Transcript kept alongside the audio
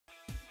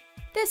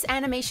This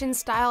animation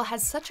style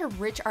has such a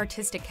rich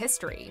artistic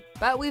history,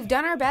 but we've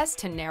done our best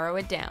to narrow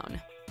it down.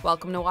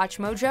 Welcome to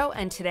WatchMojo,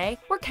 and today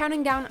we're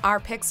counting down our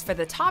picks for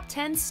the top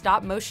 10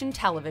 stop-motion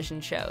television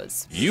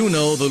shows. You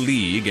know the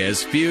League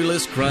as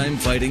fearless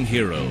crime-fighting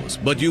heroes,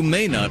 but you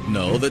may not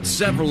know that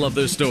several of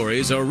their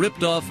stories are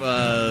ripped off,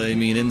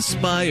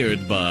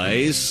 inspired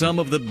by some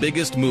of the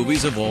biggest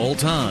movies of all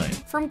time.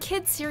 From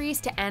kids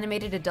series to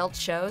animated adult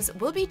shows,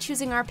 we'll be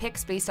choosing our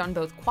picks based on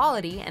both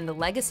quality and the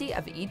legacy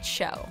of each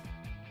show.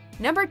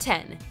 Number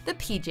 10, The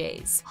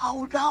PJs.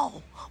 Oh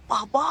no,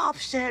 my mom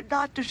said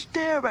not to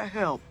stare at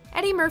him.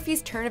 Eddie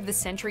Murphy's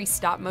turn-of-the-century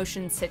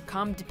stop-motion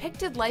sitcom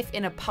depicted life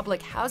in a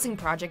public housing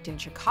project in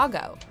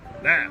Chicago.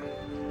 Now,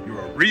 you're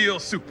a real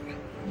super.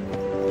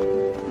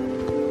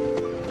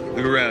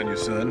 Look around you,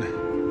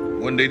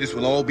 son. One day this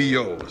will all be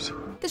yours.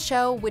 The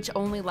show, which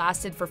only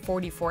lasted for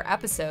 44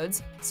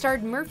 episodes,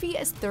 starred Murphy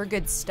as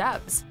Thurgood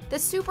Stubbs, the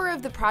super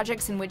of the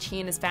projects in which he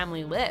and his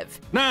family live.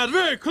 Now, it's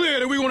very clear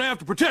that we're going to have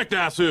to protect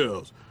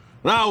ourselves.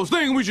 And I was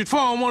thinking we should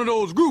form one of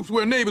those groups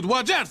where neighbors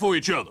watch out for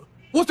each other.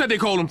 What's that they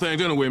call them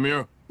things anyway,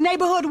 Mira?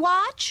 Neighborhood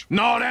watch?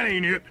 No, that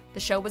ain't it.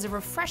 The show was a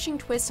refreshing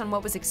twist on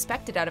what was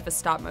expected out of a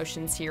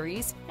stop-motion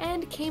series,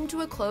 and came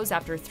to a close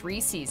after 3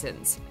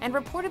 seasons, and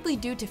reportedly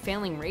due to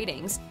failing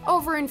ratings,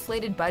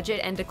 overinflated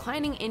budget, and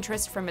declining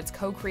interest from its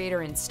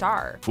co-creator and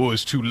star. Before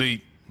it's too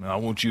late, I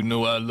want you to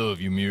know I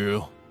love you,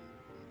 Muriel.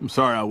 I'm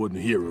sorry I wasn't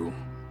a hero.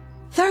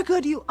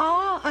 Thurgood, you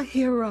are a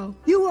hero.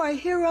 You were a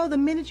hero the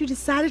minute you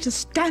decided to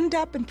stand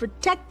up and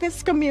protect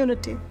this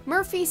community.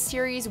 Murphy's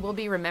series will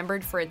be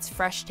remembered for its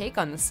fresh take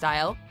on the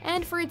style,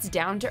 and for its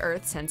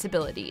down-to-earth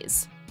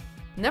sensibilities.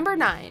 Number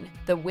 9,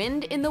 The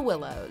Wind in the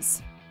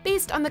Willows.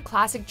 Based on the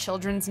classic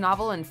children's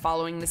novel and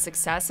following the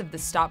success of the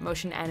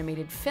stop-motion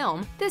animated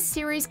film, this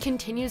series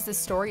continues the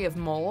story of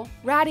Mole,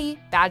 Ratty,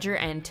 Badger,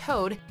 and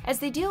Toad as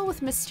they deal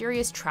with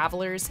mysterious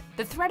travelers,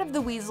 the threat of the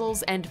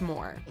weasels, and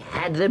more.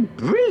 Had the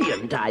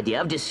brilliant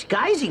idea of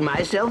disguising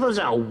myself as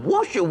a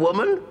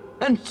washerwoman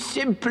and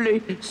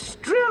simply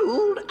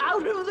strolled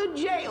out of the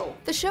jail.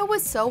 The show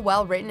was so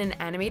well written and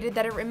animated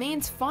that it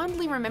remains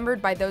fondly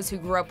remembered by those who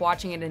grew up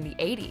watching it in the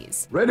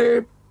 80s.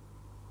 Ready?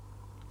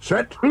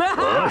 Set. Go.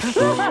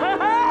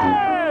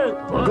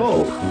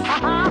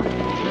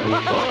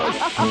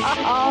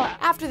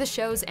 After the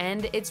show's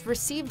end, it's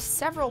received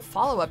several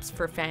follow-ups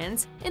for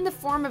fans in the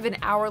form of an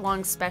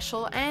hour-long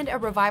special and a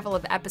revival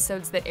of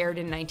episodes that aired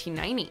in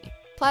 1990.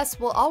 Plus,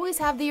 we'll always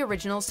have the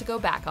originals to go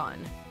back on.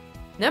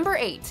 Number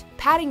 8,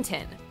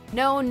 Paddington.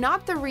 No,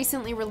 not the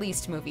recently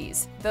released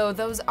movies, though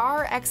those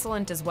are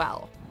excellent as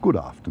well. Good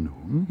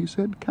afternoon, he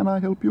said. Can I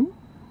help you?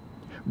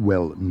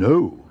 Well,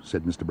 no,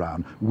 said Mr.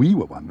 Brown. We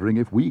were wondering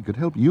if we could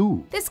help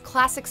you. This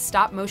classic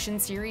stop-motion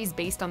series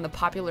based on the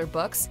popular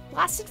books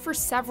lasted for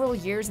several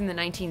years in the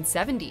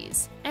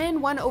 1970s,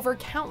 and won over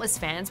countless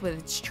fans with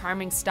its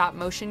charming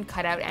stop-motion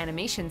cutout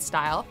animation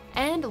style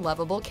and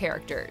lovable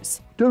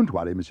characters. Don't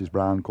worry, Mrs.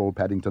 Brown, called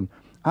Paddington.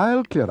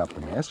 I'll clear up the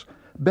mess.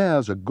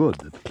 Bears are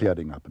good at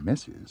clearing up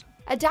messes.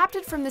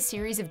 Adapted from the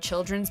series of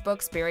children's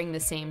books bearing the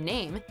same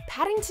name,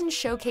 Paddington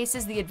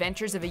showcases the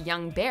adventures of a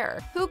young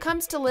bear who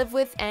comes to live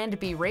with and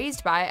be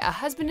raised by a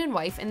husband and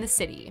wife in the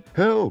city.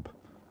 Help!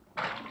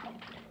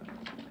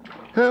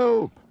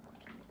 Help!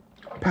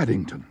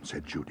 Paddington,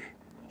 said Judy.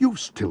 You've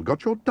still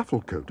got your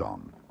duffel coat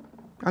on.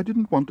 I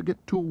didn't want to get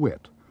too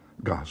wet,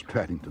 gasped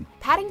Paddington.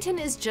 Paddington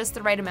is just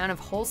the right amount of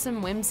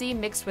wholesome whimsy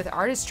mixed with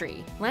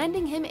artistry,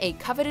 landing him a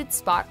coveted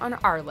spot on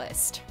our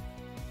list.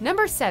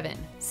 Number 7,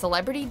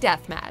 Celebrity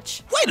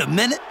Deathmatch. Wait a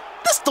minute!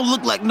 This don't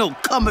look like no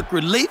comic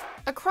relief!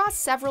 Across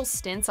several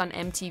stints on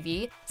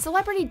MTV,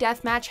 Celebrity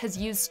Deathmatch has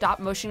used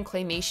stop-motion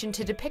claymation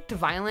to depict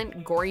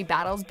violent, gory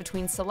battles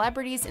between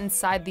celebrities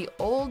inside the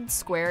old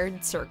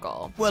squared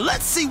circle. Well,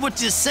 let's see what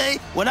you say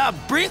when I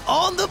bring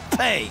on the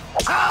pain!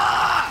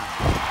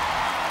 Ah!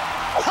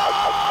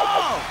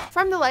 Oh!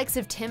 From the likes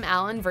of Tim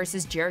Allen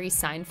versus Jerry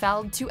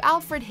Seinfeld to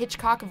Alfred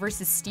Hitchcock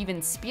versus Steven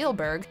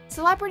Spielberg,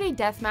 Celebrity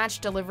Deathmatch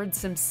delivered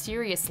some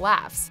serious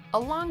laughs,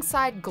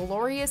 alongside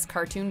glorious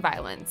cartoon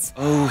violence.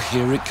 Oh,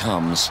 here it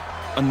comes.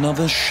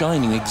 Another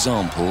shining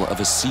example of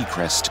a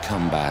Seacrest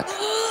comeback.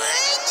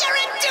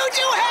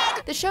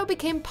 The show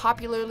became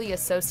popularly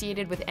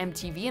associated with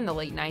MTV in the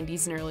late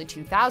 90s and early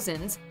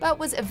 2000s, but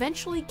was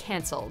eventually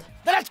cancelled.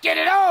 Let's get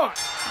it on!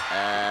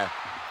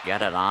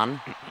 Get it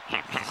on?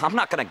 I'm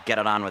not gonna get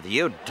it on with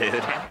you,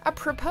 dude. A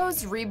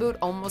proposed reboot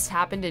almost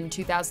happened in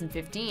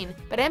 2015,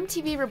 but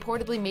MTV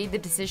reportedly made the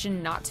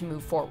decision not to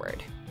move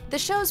forward. The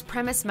show's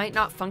premise might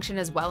not function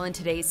as well in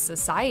today's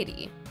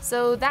society,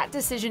 so that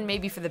decision may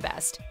be for the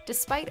best,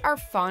 despite our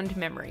fond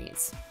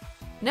memories.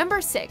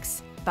 Number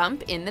 6,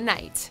 Bump in the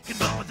Night.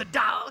 Bump with the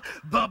dog,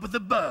 bump with the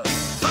bug,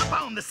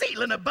 bump on the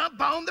ceiling, a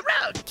bump on the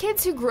rug.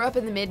 Kids who grew up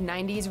in the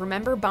mid-90s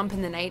remember Bump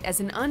in the Night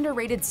as an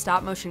underrated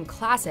stop-motion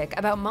classic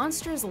about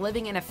monsters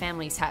living in a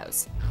family's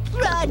house.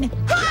 Run!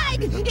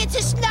 Hide! It's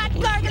a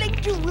snot-gargling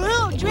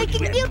drool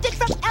drinking mutant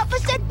from Alpha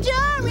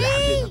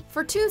Centauri!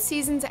 For 2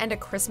 seasons and a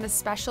Christmas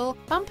special,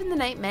 Bump in the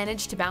Night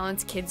managed to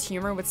balance kids'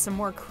 humor with some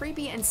more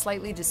creepy and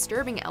slightly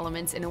disturbing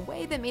elements in a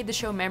way that made the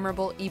show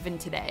memorable even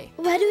today.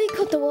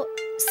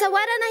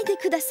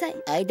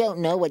 I don't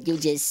know what you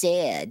just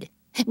said,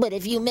 but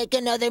if you make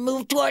another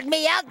move toward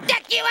me, I'll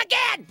deck you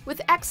again!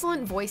 With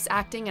excellent voice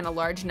acting and a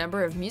large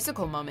number of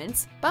musical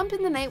moments, Bump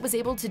in the Night was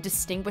able to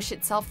distinguish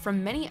itself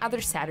from many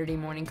other Saturday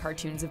morning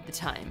cartoons of the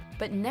time,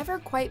 but never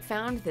quite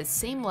found the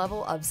same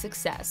level of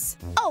success.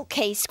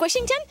 Okay,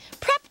 Squishington,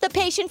 prep the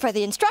patient for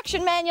the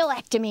instruction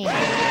manual-ectomy.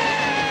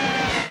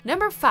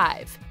 Number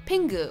 5.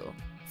 Pingu.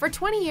 For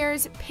 20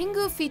 years,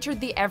 Pingu featured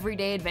the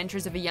everyday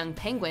adventures of a young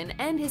penguin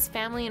and his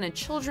family in a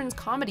children's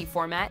comedy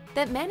format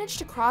that managed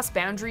to cross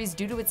boundaries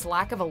due to its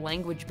lack of a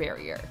language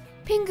barrier.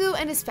 Pingu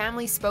and his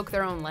family spoke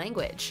their own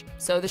language,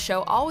 so the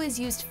show always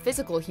used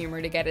physical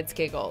humor to get its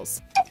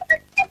giggles.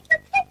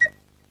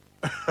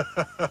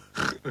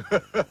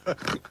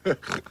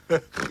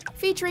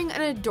 Featuring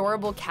an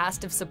adorable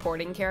cast of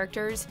supporting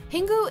characters,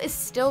 Pingu is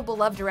still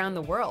beloved around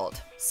the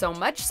world, so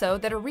much so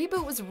that a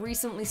reboot was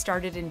recently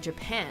started in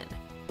Japan.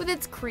 With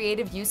its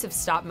creative use of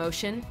stop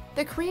motion,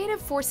 the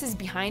creative forces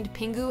behind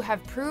Pingu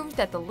have proved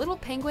that the little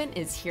penguin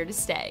is here to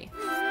stay.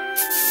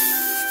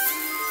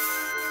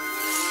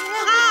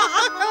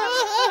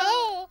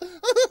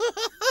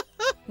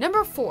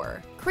 Number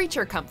 4.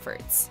 Creature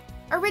Comforts.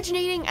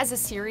 Originating as a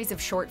series of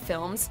short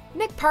films,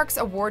 Nick Park's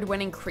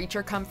award-winning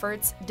Creature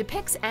Comforts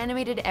depicts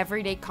animated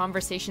everyday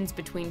conversations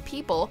between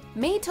people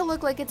made to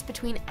look like it's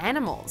between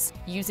animals,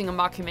 using a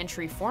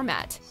mockumentary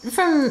format.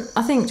 From,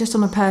 I think, just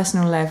on a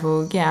personal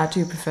level, yeah, I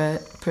do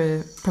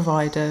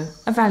provide a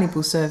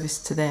valuable service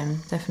to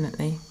them,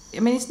 definitely. I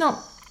mean, it's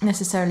not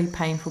necessarily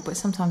painful, but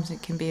sometimes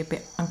it can be a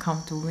bit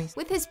uncomfortable.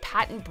 With his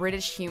patent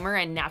British humor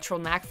and natural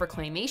knack for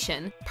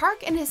claymation,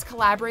 Park and his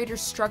collaborators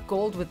struck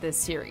gold with this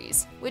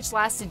series, which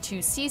lasted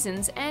 2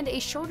 seasons and a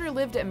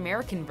shorter-lived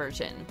American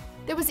version.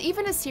 There was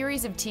even a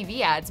series of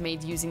TV ads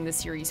made using the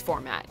series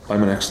format.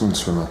 I'm an excellent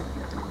swimmer,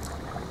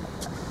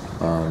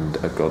 and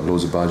I've got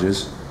loads of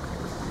badges,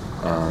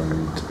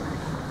 and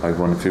I've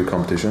won a few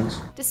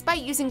competitions.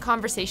 Despite using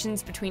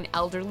conversations between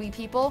elderly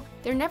people,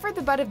 they're never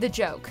the butt of the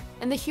joke,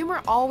 and the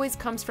humor always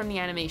comes from the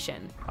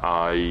animation.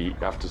 I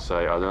have to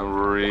say I don't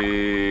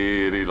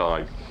really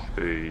like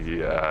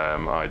the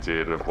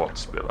idea of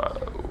what's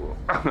below.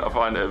 I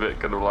find it a bit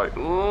kind of like,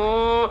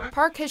 ooh.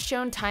 Park has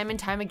shown time and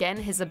time again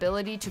his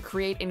ability to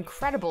create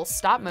incredible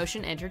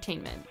stop-motion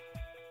entertainment.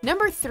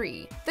 Number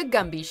 3. The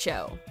Gumby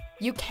Show.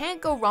 You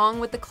can't go wrong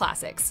with the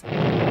classics.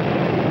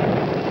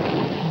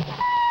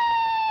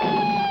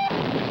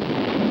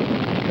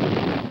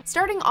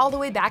 Starting all the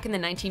way back in the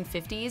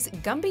 1950s,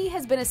 Gumby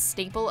has been a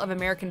staple of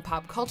American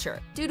pop culture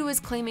due to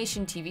his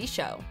claymation TV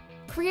show.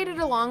 Created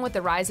along with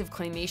the rise of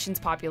claymation's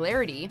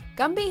popularity,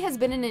 Gumby has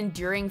been an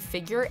enduring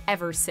figure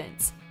ever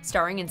since,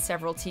 starring in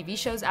several TV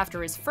shows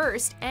after his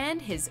first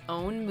and his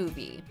own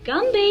movie.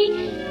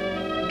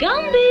 Gumby!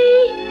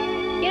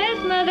 Gumby!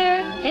 Yes,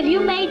 Mother? Have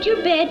you made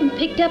your bed and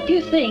picked up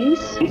your things?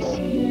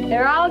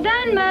 They're all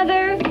done,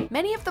 Mother!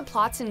 Many of the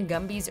plots in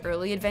Gumby's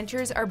early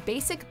adventures are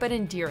basic but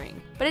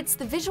endearing, but it's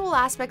the visual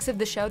aspects of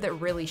the show that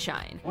really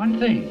shine. One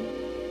thing,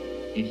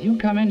 if you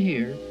come in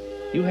here,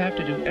 you have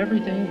to do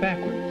everything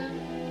backwards,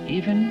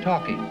 even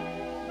talking.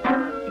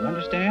 You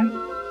understand?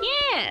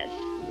 Yes!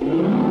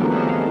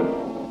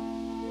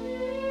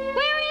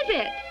 Where is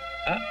it?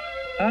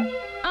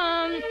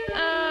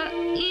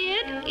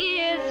 It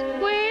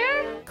is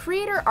where?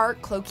 Creator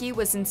Art Clokey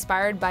was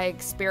inspired by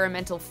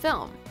experimental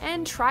film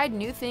and tried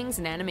new things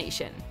in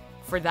animation.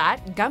 For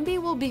that,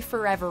 Gumby will be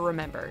forever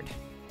remembered.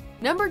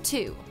 Number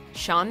 2.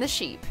 Shaun the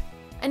Sheep.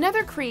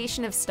 Another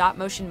creation of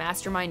stop-motion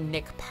mastermind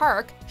Nick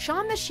Park,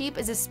 Shaun the Sheep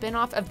is a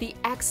spin-off of the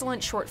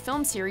excellent short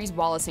film series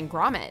Wallace and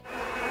Gromit.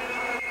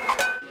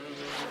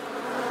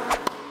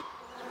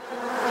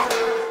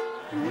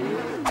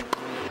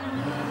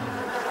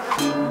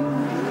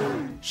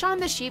 Shaun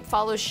the Sheep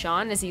follows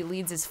Shaun as he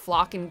leads his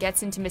flock and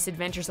gets into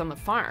misadventures on the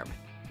farm.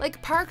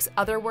 Like Park's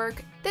other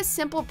work, this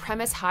simple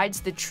premise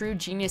hides the true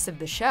genius of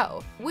the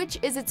show, which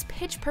is its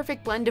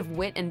pitch-perfect blend of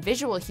wit and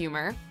visual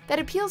humor that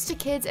appeals to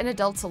kids and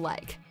adults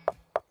alike.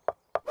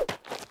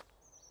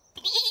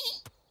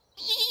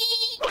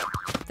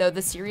 Though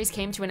the series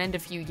came to an end a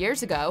few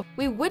years ago,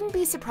 we wouldn't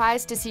be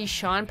surprised to see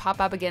Shaun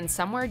pop up again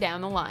somewhere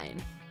down the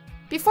line.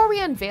 Before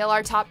we unveil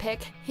our top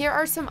pick, here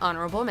are some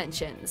honorable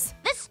mentions.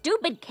 This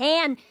stupid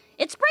can!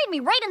 It sprayed me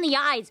right in the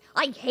eyes!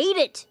 I hate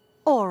it!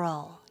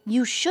 Oral,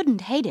 you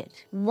shouldn't hate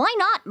it. Why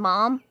not,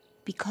 Mom?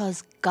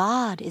 Because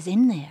God is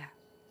in there.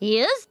 He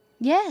is?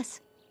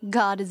 Yes,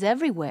 God is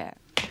everywhere.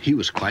 He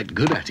was quite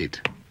good at it.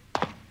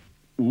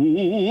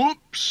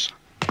 Whoops!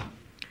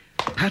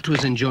 Pat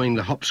was enjoying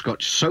the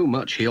hopscotch so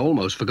much he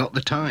almost forgot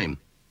the time.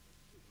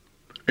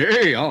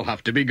 Hey, I'll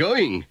have to be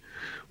going.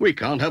 We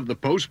can't have the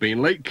post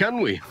being late, can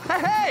we?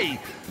 Hey!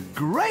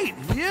 Great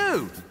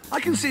view!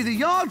 I can see the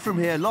yard from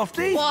here,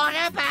 Lofty. What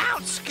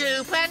about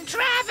Scoop and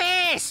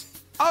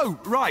Travis? Oh,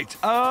 right.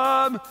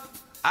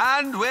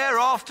 And we're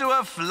off to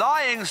a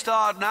flying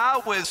start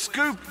now with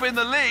Scoop in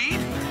the lead.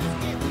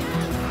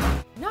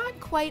 Not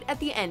quite at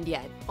the end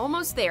yet.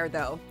 Almost there,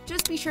 though.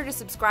 Just be sure to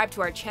subscribe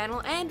to our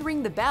channel and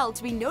ring the bell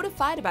to be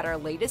notified about our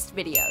latest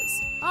videos.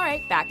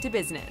 Alright, back to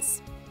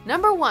business.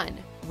 Number 1.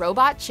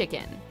 Robot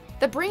Chicken.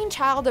 The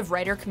brainchild of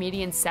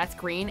writer-comedian Seth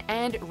Green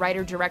and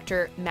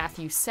writer-director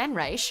Matthew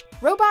Senreich,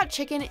 Robot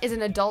Chicken is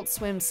an Adult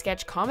Swim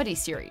sketch comedy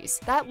series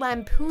that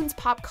lampoons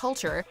pop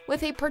culture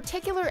with a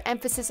particular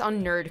emphasis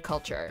on nerd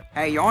culture.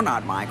 Hey, you're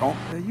not Michael.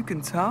 You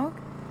can talk?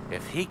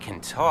 If he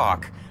can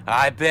talk,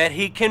 I bet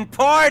he can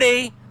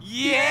party!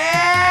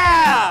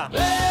 Yeah!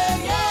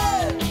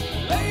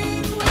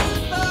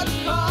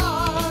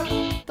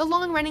 The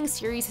long-running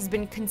series has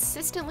been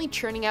consistently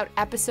churning out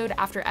episode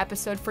after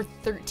episode for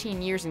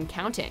 13 years and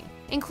counting,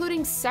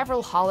 including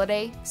several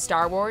holiday,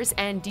 Star Wars,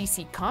 and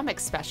DC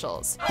Comics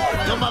specials.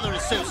 Your mother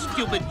is so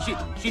stupid,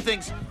 she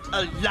thinks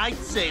a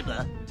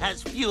lightsaber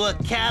has fewer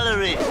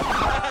calories.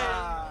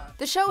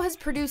 The show has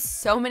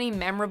produced so many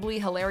memorably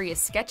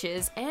hilarious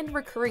sketches and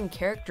recurring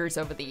characters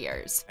over the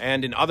years.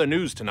 And in other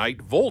news tonight,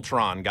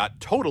 Voltron got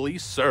totally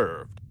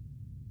served.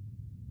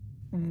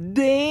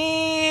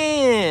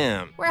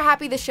 Damn! We're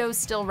happy the show's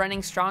still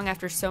running strong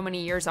after so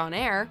many years on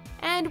air,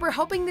 and we're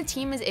hoping the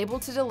team is able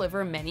to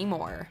deliver many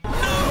more. No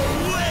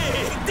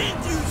way! Did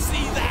you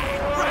see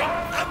that?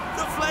 Right up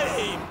the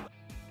flame!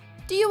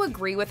 Do you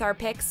agree with our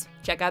picks?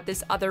 Check out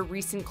this other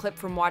recent clip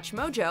from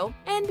WatchMojo,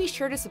 and be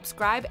sure to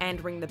subscribe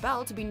and ring the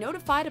bell to be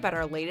notified about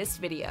our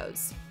latest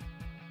videos.